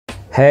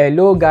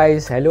Hello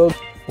guys,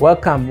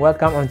 welcome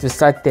onto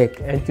Tech.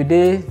 And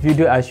today's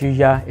video, as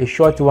usual, a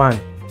short one.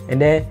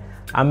 And then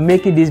I'm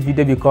making this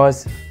video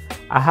because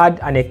I had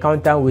an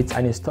encounter with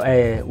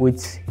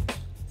with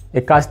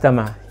a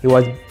customer.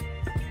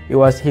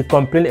 He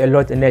complained a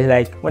lot, and then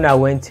like when I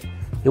went,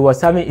 he was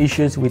having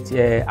issues with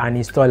an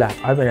installer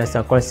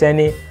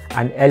concerning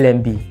an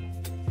LNB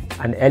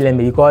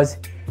because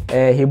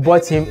he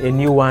bought him a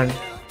new one.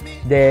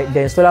 The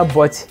installer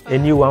bought a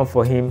new one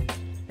for him,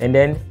 and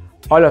then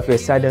all of a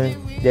sudden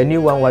the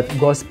new one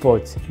got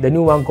spoiled.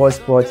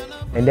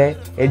 And then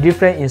a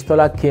different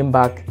installer came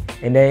back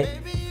and then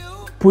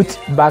put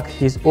back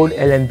his old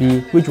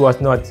LNB, which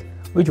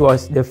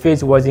was the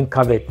face wasn't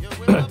covered.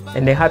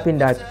 And it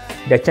happened that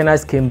the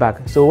channels came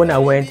back. So when I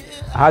went,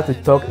 I had to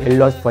talk a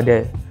lot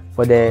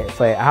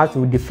I had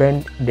to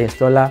defend the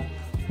installer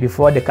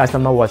before the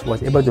customer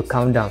was able to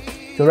calm down.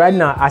 So right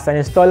now, as an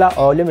installer,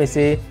 or let me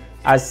say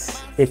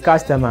as a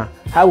customer,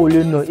 how will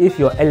you know if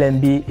your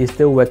LNB is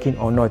still working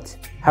or not?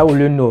 How will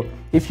you know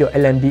if your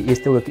LNB is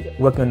still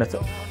working or not?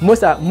 So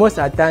most of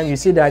the time, you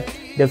see that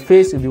the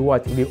face will be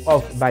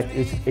off, but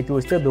it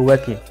will still be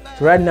working.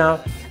 So right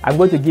now, I'm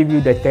going to give you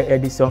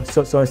some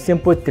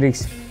simple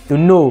tricks to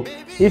know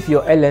if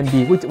your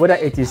LNB, whether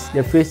it is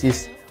the face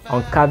is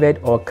uncovered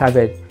or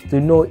covered, to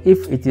know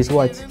if it is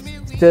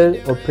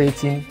still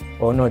operating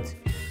or not.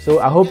 So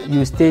I hope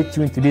you stay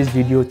tuned to this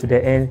video to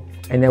the end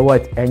and then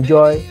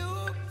enjoy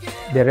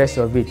the rest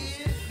of it.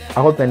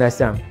 I hope you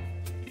understand.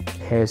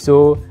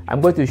 So I'm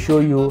going to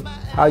show you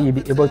how you'll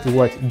be able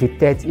to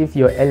detect if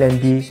your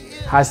LNB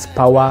has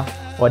power,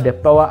 or the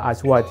power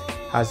has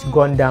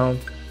gone down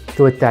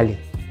totally.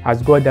 I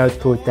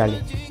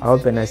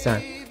hope you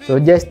understand. So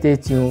just stay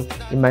tuned.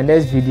 In my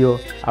next video,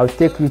 I'll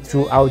take you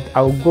through.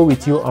 I'll go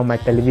with you on my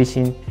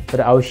television, so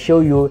that I'll show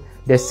you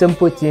the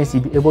simple things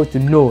you'll be able to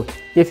know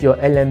if your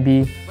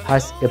LNB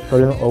has a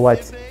problem or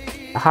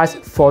has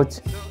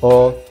fault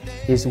or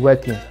is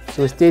working.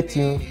 So stay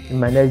tuned in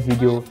my next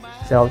video.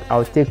 So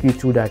I'll take you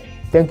through that.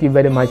 Thank you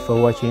very much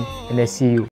for watching, and I see you.